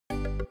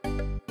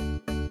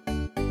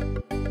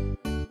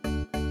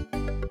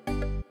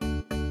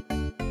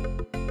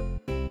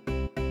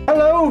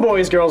Hello,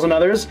 boys, girls, and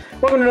others.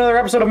 Welcome to another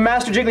episode of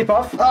Master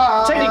Jigglypuff.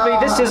 Technically,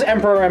 this is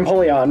Emperor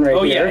Empoleon right here.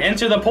 Oh yeah,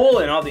 enter the poll,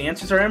 and all the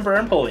answers are Emperor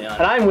Empoleon.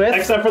 And I'm with...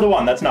 Except for the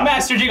one, that's not.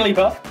 Master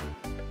Jigglypuff.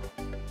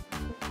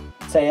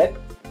 Say it.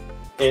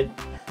 It.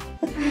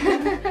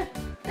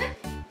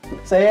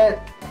 Say it.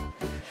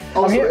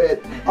 Also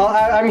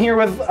I'm here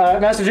with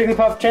Master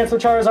Jigglypuff, Chancellor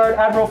Charizard,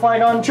 Admiral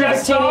Flygon,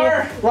 Guest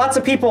star. lots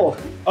of people.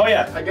 Oh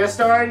yeah. I guess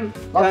starring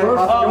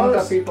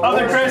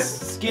Other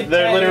Chris.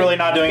 They're literally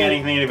not doing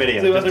anything in the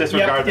video. Just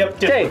disregard them.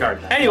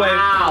 Disregard. Anyway,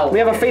 We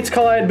have a Fates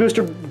Collide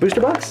booster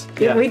box?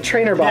 Yeah. Elite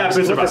Trainer box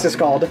is what this is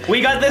called. we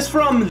got this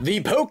from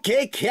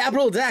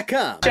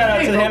ThePokeCapital.com. shout out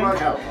to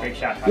him. Big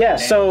shout out. Yeah,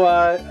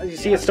 so you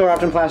see it's still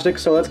wrapped in plastic,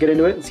 so let's get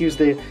into it. Let's use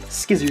the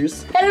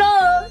skizzers.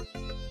 Hello!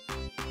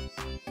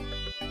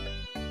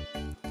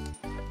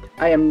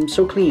 I am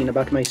so clean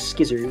about my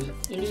skizzers.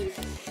 Indeed.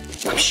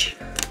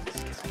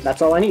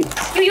 That's all I need.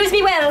 You use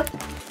me well.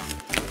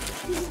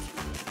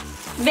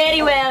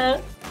 Very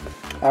well.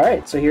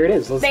 Alright, so here it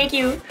is. Thank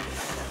you.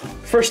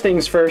 First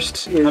things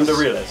first is... I'm the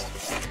realist.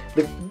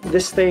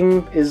 This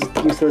thing is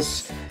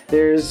useless.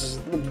 There's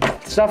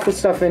stuff with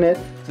stuff in it.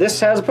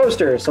 This has a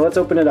poster, so let's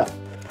open it up.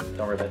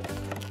 Don't rip it.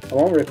 I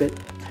won't rip it.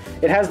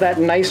 It has that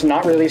nice,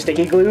 not really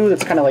sticky glue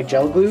that's kind of like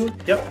gel glue.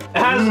 Yep. It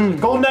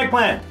has Golden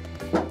Eggplant.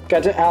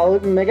 Got to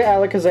Mega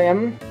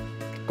Alakazam,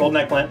 Golden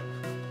Eggplant.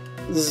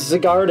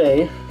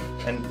 Zygarde,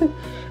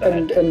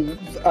 And and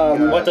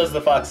What does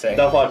the fox say?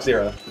 the Fox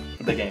Zero.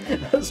 The game.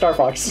 Star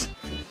Fox.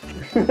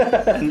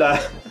 And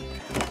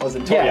was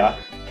it Toya? Yeah.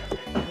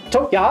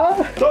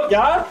 Toya?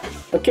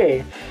 Toya?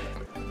 Okay.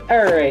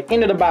 Alright,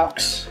 into the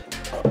box.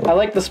 I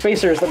like the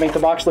spacers that make the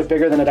box look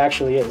bigger than it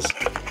actually is.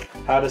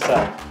 How to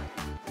sell.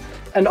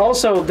 And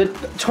also, the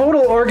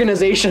total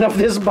organization of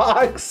this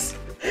box.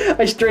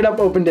 I straight up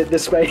opened it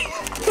this way.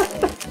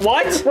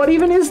 What? What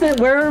even is that?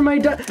 Where are my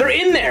dice? They're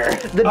in there.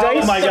 The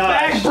dice. my The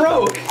God. bag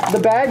broke. The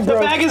bag The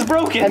broke. bag is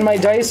broken. And my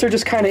dice are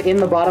just kind of in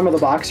the bottom of the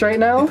box right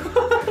now.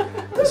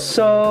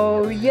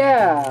 So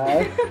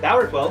yeah. That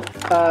worked well.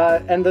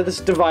 And this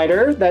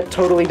divider that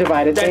totally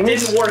divided That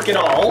things. didn't work at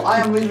all. I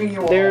am leaving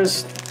you all.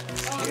 There's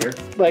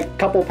like a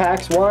couple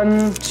packs.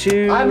 1,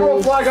 2,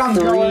 Admiral Flygon's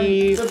 3,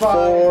 going. Goodbye.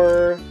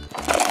 4,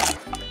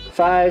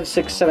 5,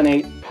 6, 7,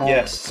 8 packs.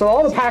 Yes. So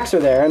all the packs are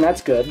there, and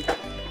that's good.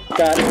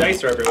 Got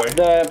Dice are everywhere.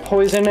 the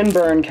poison and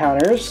burn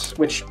counters,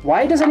 which,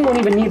 why does anyone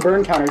even need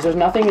burn counters? There's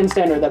nothing in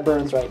standard that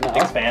burns right now.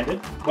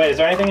 Expanded? Wait, is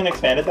there anything in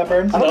expanded that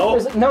burns? I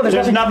don't think there's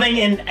There's nothing, nothing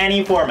in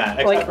any format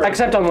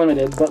except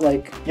unlimited, but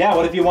like, Yeah,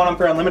 what if you want them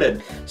for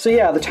unlimited? so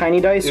yeah, the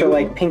tiny dice are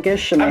like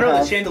pinkish, and I they remember the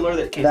have chandelier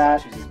that case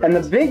that, chooses and the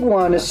birds. big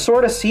one is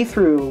sort of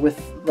see-through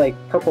with like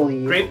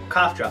purpley. Grape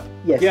cough drop.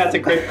 Yes. Yeah, it's a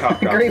grape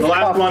cough drop. Grape The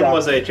last cough one drop.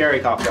 was a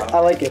cherry cough drop. I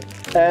like it.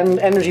 And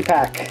energy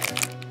pack.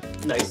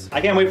 Nice. I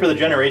can't wait for the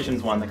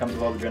Generations one that comes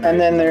with all the Generations. And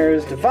then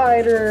there's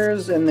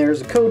dividers, and there's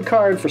a code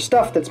card for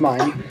stuff that's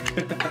mine.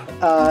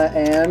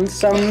 And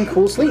some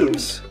cool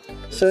sleeves.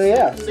 So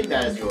yeah. I think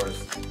that is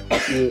yours.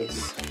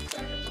 Yes.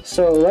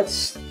 So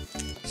let's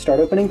start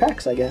opening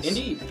packs, I guess.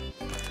 Indeed.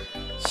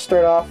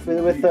 Start off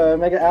with the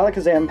Mega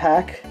Alakazam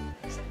pack.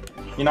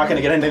 You're not gonna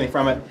get anything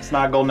from it. It's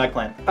not a Golden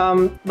Eggplant.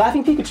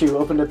 Laughing Pikachu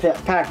opened a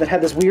pack that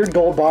had this weird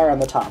gold bar on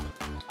the top.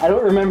 I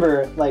don't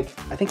remember, like,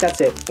 I think that's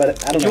it, but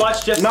I don't Did know. you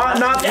watch just Not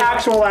the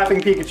actual Laughing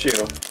Pikachu.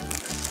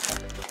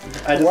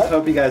 I just What?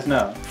 hope you guys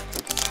know.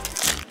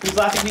 Who's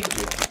laughing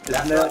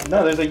Pikachu?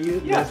 No, there's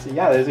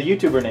a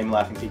YouTuber named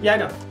Laughing Pikachu. Yeah, I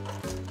know.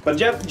 But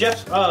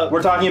Jeff,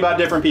 We're talking about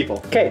different people.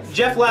 Okay.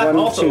 Jeff Lapp 1,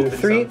 also 2, opened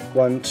 3. some.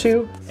 1,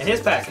 2. And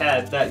his pack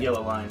had that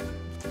yellow line.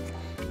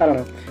 I don't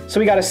know. So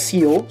we got a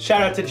Seal,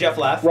 Shout out to Jeff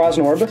Lapp.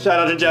 Rosnorb, Shout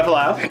out to Jeff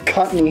Laugh.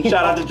 Cottony,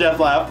 Shout out to Jeff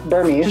Laugh.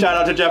 Burmy, Shout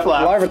out to Jeff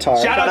Laugh.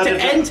 Larvitar, Shout out to out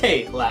to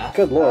Entei Laugh.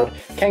 good lord,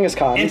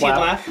 Kangaskhan, Entei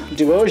Laugh. Laugh.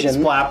 Duosian,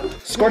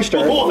 Splap. Scorched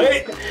Earth, Oh,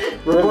 wait.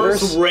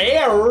 Reverse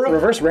rare.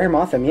 Reverse Rare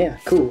Mothim, yeah,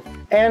 cool.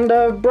 And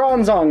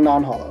Bronzong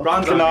non-hollow.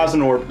 Bronzongers.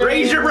 Knazenor.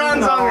 Raise your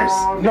Bronzongers.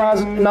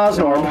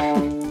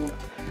 Nosnorb.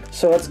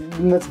 So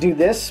let's do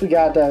this. We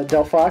got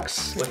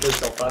Delphox. What does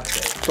Delphox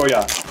say?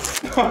 Toya.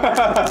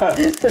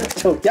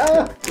 So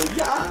yeah,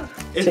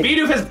 If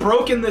Bidoof has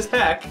broken this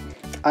pack,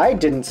 I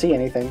didn't see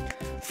anything.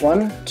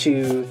 1,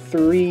 2,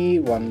 3,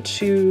 1,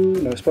 2.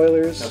 No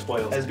spoilers.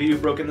 has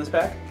Bidoof broken this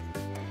pack?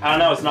 I don't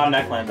know, it's not an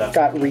Eggplant though.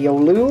 Got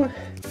Riolu,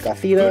 Food for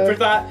Gothita,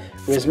 thought.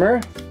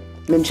 Whismur,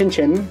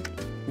 Minchinchin,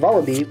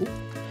 Volibee,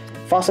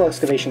 Fossil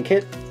Excavation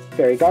Kit,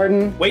 Fairy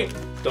Garden, Wait,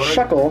 don't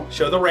Shuckle.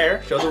 show the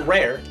rare. Show the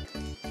rare.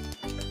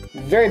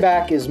 Very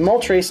back is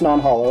Moltres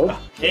non-hollow,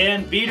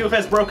 And Bidoof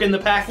has broken the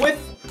pack with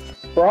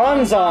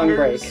Bronzong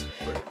Break.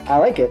 I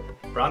like it.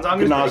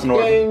 Bronzongers.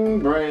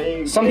 Knazenor.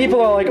 Break. Some people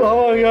are like,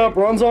 oh yeah,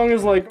 Bronzong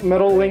is like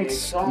Metal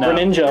Link's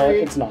Greninja.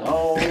 It's not.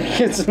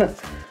 It's not.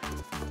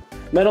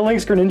 Metal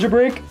Link's Greninja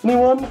Break?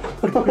 Anyone?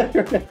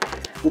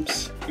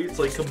 Oops. It's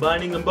like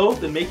combining them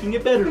both and making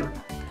it better.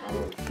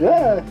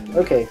 Yeah.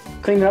 Okay.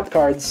 Cleaning up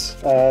cards.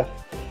 Yeah,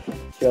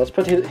 let's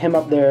put him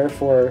up there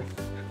for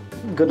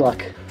good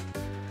luck.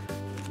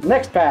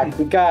 Next pack,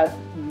 we got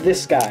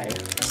this guy.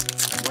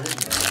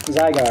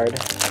 Zygarde.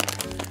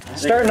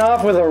 Starting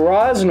off with a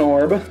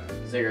Rosnorb.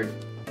 Ziggured.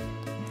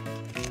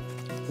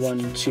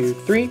 1, 2,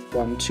 3.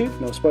 1, 2.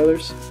 No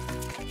spoilers.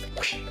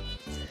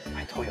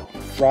 I toil.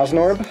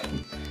 Rosnorb.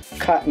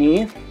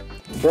 Cottonee.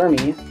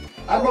 Burmy.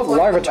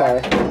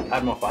 Larvitar.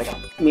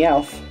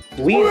 Meowth.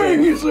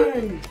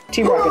 Weezing.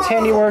 Team Rocket's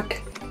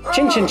Handiwork.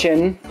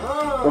 Chin.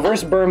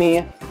 Reverse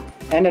Burmy.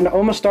 And an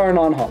Omastar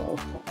non-hollow.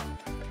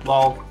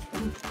 Lol.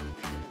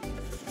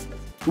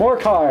 More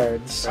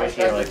cards.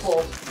 Helix.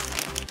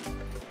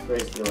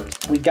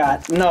 We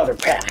got another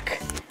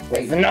pack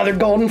with another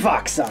golden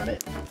fox on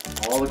it.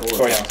 All the gold.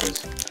 4 ounces.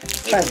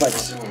 Shines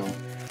Lights.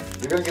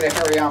 You're gonna get a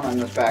Hariyama in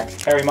this pack.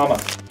 Harry Mama.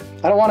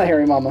 I don't want a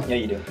Hairy Mama. Yeah,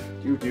 you do.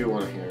 You do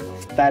want a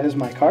Hariyama. That is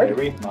my card.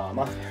 Harry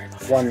Mama.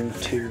 1,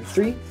 2,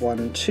 3.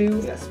 1,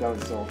 2. Yes, that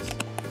was sold.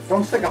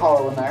 Don't stick a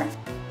hollow in there.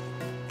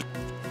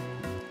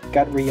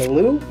 Got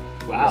Riolu.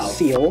 Wow.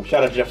 Seal.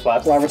 Shout out to Jeff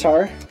Flaps.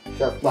 Larvitar.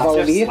 Chef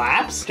Volibee.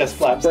 Flaps? Just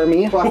Flaps.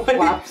 Burmy.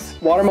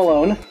 Flaps.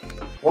 Watermelon.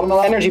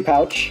 Watermelon. Energy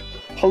Pouch.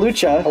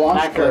 Halucha.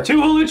 Halucha. 2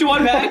 Halucha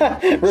 1 pack.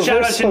 Shout out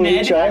Reverse to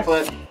Ned.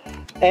 Halucha.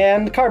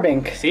 And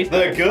Carbink. See?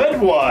 The good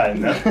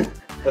one.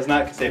 That's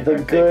not save The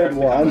good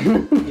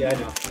one. Yeah, I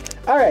know.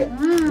 Alright,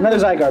 another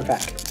Zygarde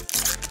pack.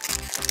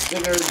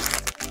 Ziggured.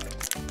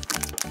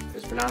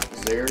 It's pronounced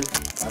Ziggured,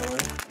 by the way.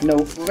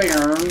 Nope.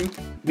 Ziggured.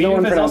 No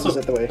one has pronounces also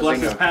it the way.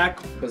 Collects this pack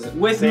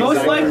with Same most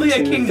Zygarde. likely a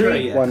 2, Kingdra.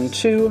 3. Yes. 1,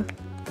 2.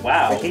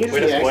 Wow. The Kingdra Way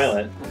to X. spoil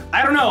it.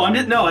 I don't know.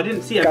 I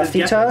didn't see it. I'm just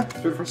Gothita.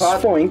 Food for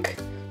thought. Spoink.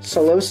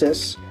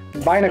 Solosis.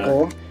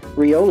 Binacle.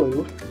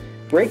 Riolu.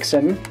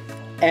 Braixen. guessing.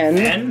 N.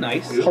 And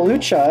nice.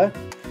 Halucha.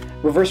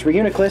 Reverse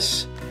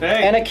Reuniclus.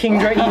 Hey. And a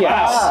Kingdra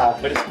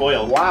EX. Way to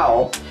spoil.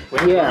 Wow. Way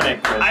to Yeah. ruin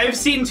it, Chris. I've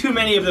seen too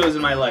many of those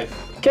in my life.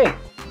 Okay.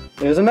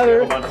 There's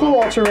another Yeah, cool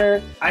ultra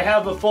rare. I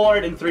have a full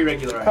art and 3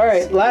 regular arts.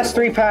 Alright, last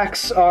 3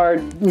 packs are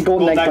Golden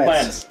Golden Egg Egg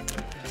Plants.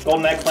 Plants.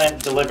 Golden Egg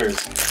Plant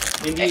delivers.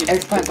 Indeed.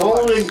 Eggplant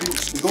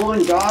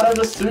golden god of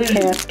the sea.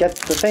 Can't get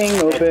the thing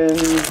open.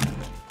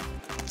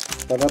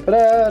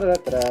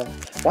 Ba-da-ba-da-da-da-da.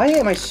 Why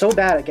am I so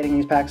bad at getting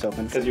these packs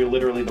open? Because you're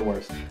literally the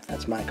worst.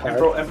 That's my card.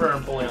 Emperor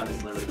Napoleon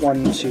is literally the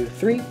 1, 2,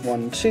 3.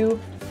 1, 2.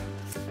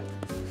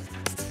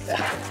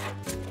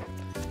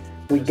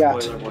 We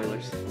got Spoiler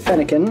boilers.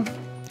 Fennekin,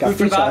 Food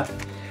for Gothita, thought.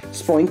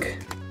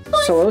 Spoink,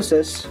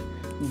 Solosis,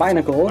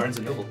 Binacle, Barnes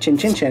and Noble. Chin,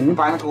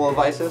 Binacle of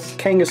Isis.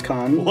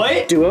 Kangaskhan,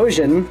 What?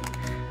 Duosian,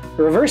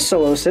 Reverse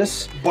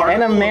Solosis,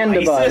 and Amanda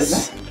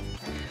Isis.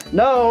 Buzz.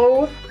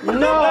 No!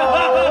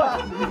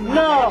 No!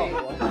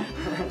 No!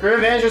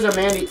 Revenge of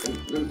Mandy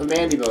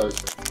Buzz.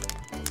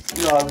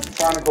 No,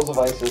 Chronicles of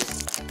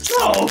Isis.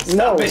 No,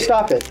 No,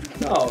 stop it.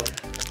 No.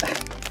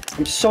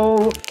 I'm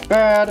so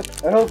bad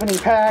at opening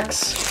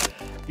packs.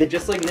 You're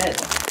just like Ned.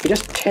 They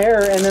just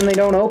tear and then they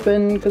don't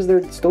open because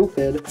they're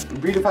stupid.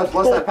 Breeder has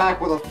blessed that pack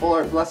with a full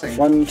art blessing.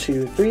 1,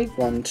 2, 3.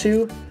 1,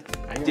 2.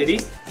 Did he?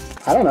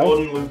 I don't know.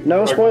 Golden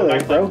No or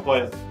spoilers, Golden bro.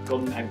 Eggplant.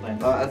 Golden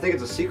Eggplant. I think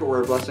it's a secret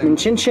word blessing.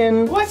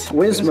 Chinchin, What?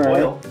 Whismur,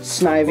 Spoil.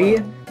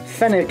 Snivy,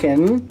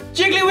 Fennekin,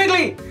 Jiggly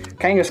Wiggly!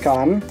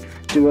 Kangaskhan,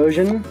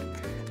 Duosian,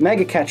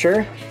 Mega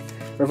Catcher,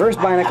 Reverse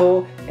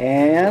Binacle,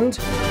 and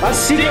a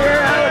Secret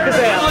Rare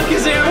Alakazam!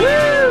 Alakazam!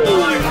 Yeah,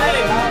 boy!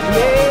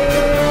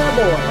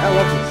 I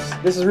love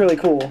this. This is really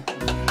cool.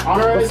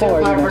 Honorary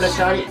Before, for you the know.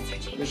 shiny.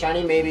 The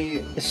shiny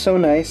maybe. It's so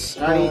nice.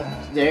 Shiny.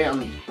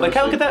 Damn. Like,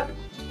 look at that.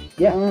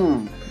 Yeah.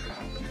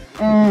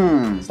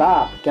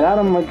 Stop. Get out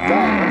of my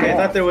god. Okay,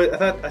 I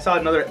thought I saw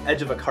another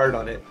edge of a card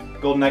on it.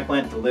 Golden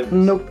Eggplant delivers.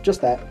 Nope,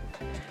 just that.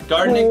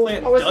 Garden Cool.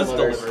 Eggplant Oh, it's does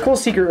delivers. deliver. Cool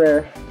secret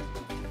rare.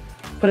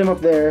 Put him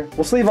up there.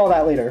 We'll sleeve all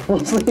that later. We'll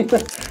sleeve.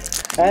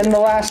 And the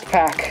last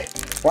pack.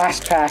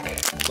 Last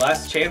pack.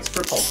 Last chance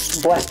for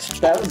Pulse.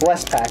 Blessed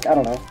pack. I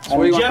don't know. What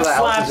do you want Jeff for the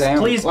Slaps, Alakazam?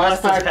 please bless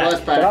Last this pack, pack.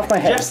 last Get off pack. my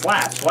head. Jeff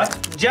Slaps,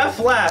 what? Jeff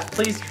Slaps,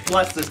 please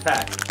bless this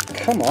pack.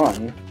 Come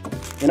on.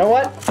 You know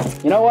what?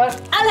 You know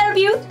what? I'll help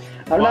you.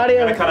 I'm not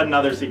even. gonna cut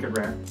another secret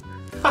rare.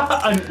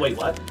 Wait,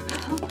 what?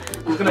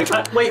 He's gonna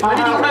cut. Wait, when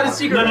did he cut a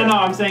secret rare? No,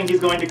 I'm saying he's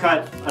going to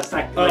cut a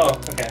second. Oh,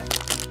 okay.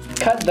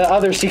 Cut the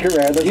other secret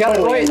rare. There's You gotta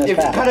totally wait. in If this you're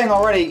pack. cutting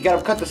already, you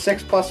gotta cut the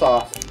 6+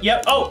 off.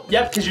 Yep. Oh,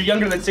 yep. Because you're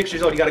younger than 6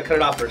 years old, you gotta cut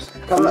it off first.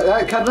 No,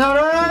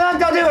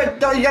 don't do it.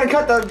 Don't, you gotta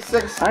cut the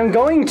 6. I'm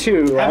going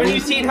to. Haven't you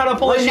seen how to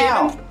pull a Right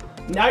now. shaman?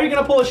 Now you're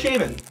gonna pull a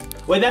shaman.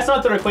 Wait, that's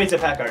not the Rayquaza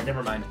pack art.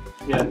 Never mind.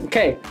 yeah.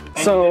 Okay,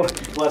 so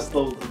Bless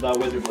the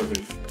wizard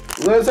blizzard.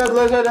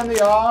 Lizard in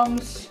the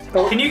arms.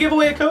 Can you give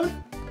away a code?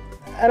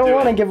 I don't Do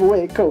want to it. give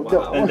away a code.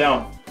 Wow. And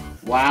don't.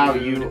 Wow,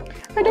 you.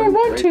 I don't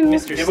want to.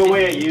 Mr. Give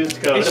away a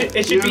used code.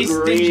 It should be You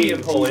Stingy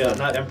agree. Empoleon,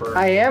 not Emperor.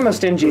 I am a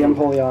stingy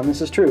Empoleon.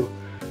 This is true.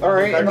 All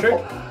right,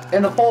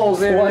 in the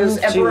polls it One, is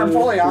Emperor two,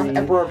 Empoleon, three.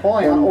 Emperor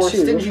Empoleon, One, or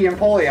two. Stingy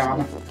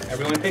Empoleon.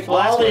 Everyone pick the All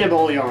last the one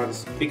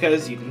Empoleons.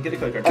 because you didn't get a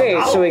code card.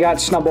 Okay, so we got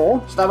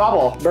Snubbull,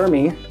 Snubbull.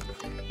 Burmy,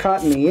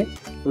 Cottonee,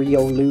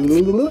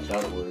 Riolu,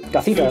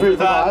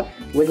 Gothita,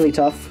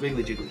 Wigglytuff,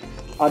 Wiggly Jiggly.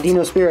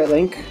 Audino Spirit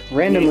Link,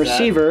 Random Need that.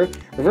 Receiver,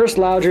 Reverse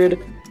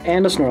Loudred,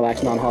 and a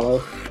Snorlax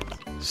non-hollow.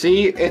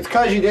 See, it's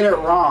because you did it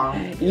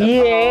wrong.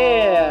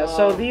 Yeah,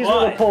 so these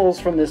are Why? the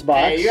pulls from this box.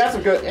 Hey, you got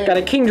some good. Got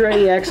a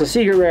Kingdra EX, a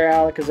Secret Rare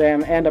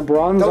Alakazam, and a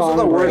Bronzong Those are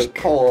the worst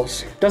break.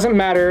 pulls. Doesn't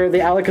matter, the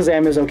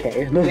Alakazam is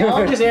okay. The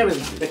Alakazam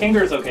is, the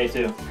Kingdra is okay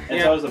too, and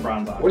Yeah. so is the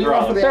Bronzong. What do you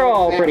want for the They're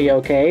all Alakazam? pretty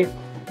okay.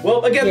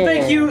 Well, again, Yeah.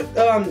 thank you,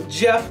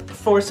 Jeff,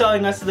 for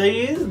selling us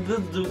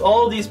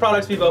all of these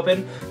products we've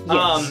opened.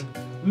 Yes.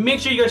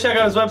 Make sure you go check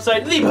out his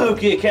website,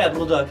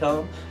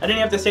 ThePokeCapital.com. I didn't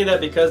have to say that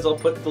because I'll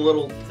put the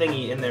little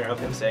thingy in there of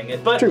him saying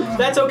it, but True.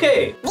 that's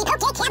okay. Would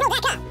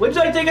you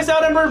like to take us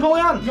out, Emperor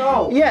Napoleon?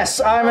 No.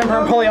 Yes, I'm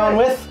Emperor Napoleon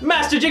with...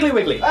 Master Jiggly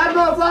Wiggly.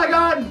 Admiral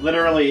Flagon!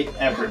 Literally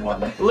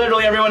everyone.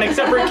 Literally everyone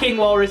except for King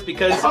Walrus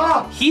because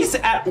he's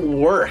at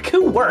work.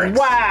 Who works?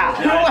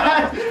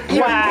 Wow!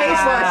 Even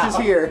K-Slash is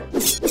here.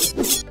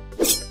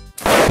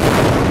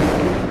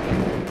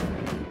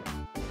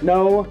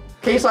 No,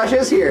 K-Slash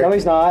is here. no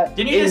he's not.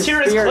 Didn't you just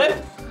hear his Spirit.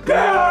 clip?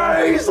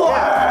 K-Slash!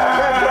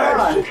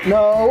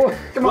 No.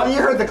 Come on, you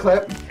heard the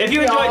clip. If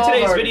you enjoyed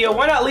today's video,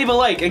 why not leave a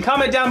like and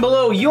comment down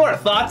below your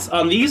thoughts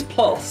on these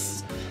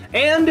pulls.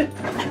 And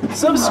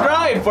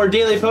subscribe for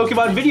daily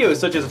Pokemon videos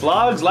such as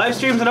vlogs, live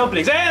streams, and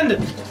openings. And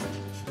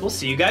we'll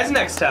see you guys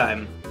next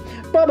time.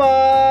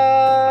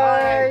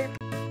 Bye-bye.